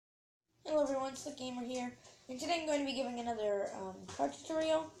Hello everyone, Slick Gamer here, and today I'm going to be giving another card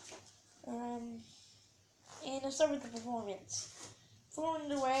tutorial, and I'll start with the performance. Before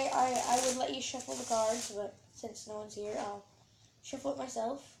underway, I would let you shuffle the cards, but since no one's here, I'll shuffle it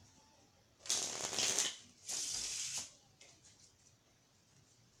myself.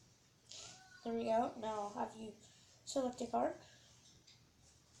 There we go. Now I'll have you select a card.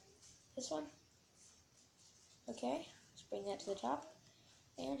 This one. Okay, let's bring that to the top,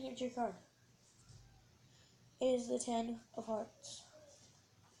 and here's your card. It is the 10 of Hearts.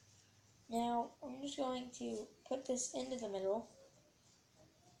 Now, I'm just going to put this into the middle.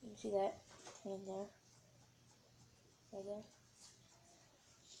 You can see that in there. Right there.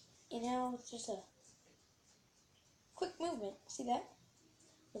 And now it's just a quick movement. See that?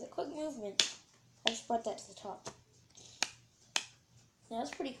 With a quick movement, I just brought that to the top. Now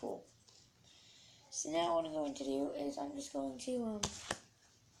that's pretty cool. So now what I'm going to do is I'm just going to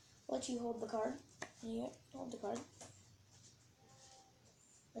let you hold the card. Yeah, hold the card.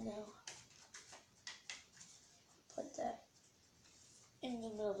 And now put that in the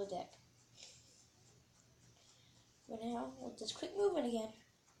middle of the deck. But now, with this quick movement again,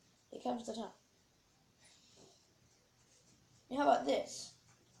 it comes to the top. Now how about this?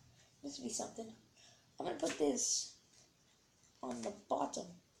 This would be something. I'm going to put this on the bottom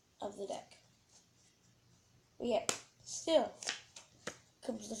of the deck. But yet, still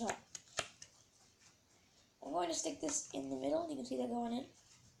comes to the top. I'm going to stick this in the middle. You can see that going in.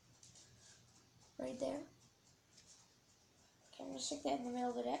 Right there. Okay, I'm going to stick that in the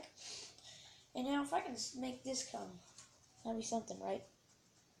middle of the deck. And now if I can make this come, that'd be something, right?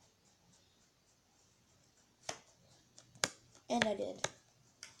 And I did.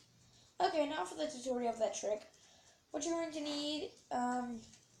 Okay, now for the tutorial of that trick. What you're going to need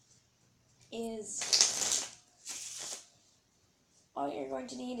is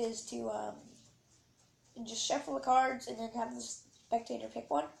to just shuffle the cards and then have the spectator pick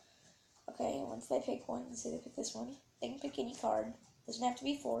one. Okay, once they pick one, let's say they pick this one, they can pick any card. Doesn't have to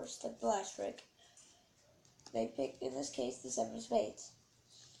be forced, like the last trick. They picked, in this case, the 7 of Spades.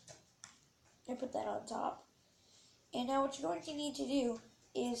 I put that on top. And now what you're going to need to do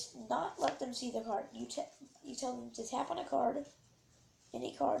is not let them see the card. You tell them to tap on a card,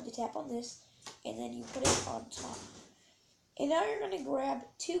 any card, to tap on this, and then you put it on top. And now you're going to grab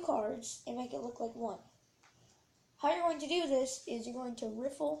 2 cards and make it look like one. How you're going to do this is you're going to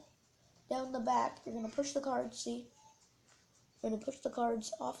riffle down the back. You're going to push the cards, see? You're going to push the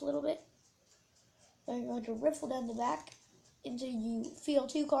cards off a little bit. Then you're going to riffle down the back until you feel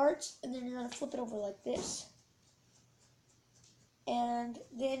 2 cards, and then you're going to flip it over like this. And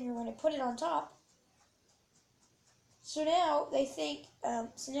then you're going to put it on top. So now they think,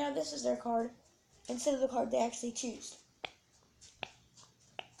 so now this is their card instead of the card they actually choose.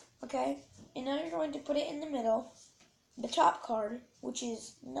 Okay? And now you're going to put it in the middle, the top card, which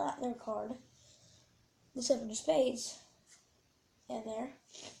is not their card, the 7 of Spades, and there.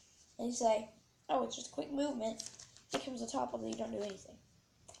 And you say, oh, it's just a quick movement. It comes to the top, although you don't do anything.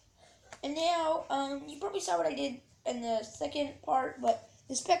 And now, you probably saw what I did in the second part, but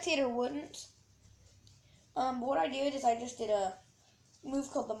the spectator wouldn't. But what I did is I just did a move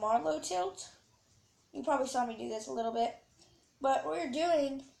called the Marlowe tilt. You probably saw me do this a little bit. But what you're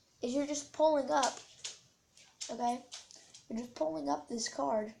doing is you're just pulling up, okay? You're just pulling up this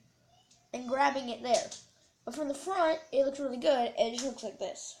card and grabbing it there. But from the front, it looks really good, and it just looks like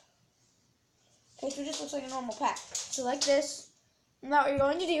this. Okay, so it just looks like a normal pack. So like this. Now what you're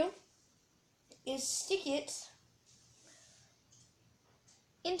going to do is stick it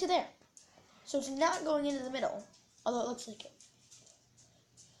into there. So it's not going into the middle, although it looks like it.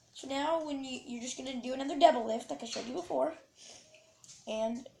 So now when you're just going to do another double lift, like I showed you before,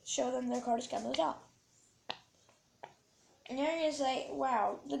 and show them their card is coming to the top. And now you're going to say,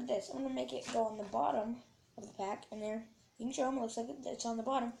 wow, look at this. I'm going to make it go on the bottom of the pack, and there, you can show them, it looks like it's on the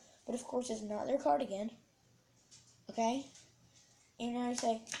bottom, but of course it's not their card again. Okay? And now you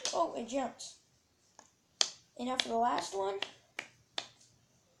say, oh, it jumps. And now for the last one,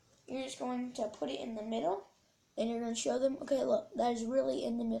 you're just going to put it in the middle, and you're going to show them, okay, look, that is really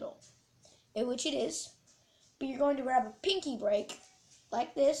in the middle, which it is. But you're going to grab a pinky break,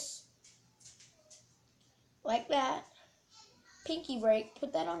 like this, like that, pinky break,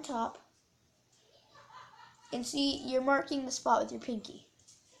 put that on top, and see, you're marking the spot with your pinky.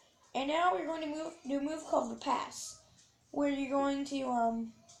 And now we're going to do a move called the pass, where you're going to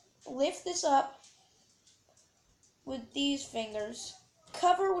lift this up with these fingers,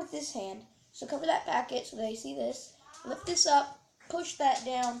 cover with this hand, so cover that packet so they see this, lift this up, push that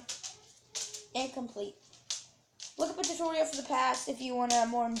down, and complete. Look up a tutorial for the past if you want a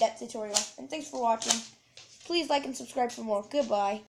more in-depth tutorial. And thanks for watching. Please like and subscribe for more. Goodbye.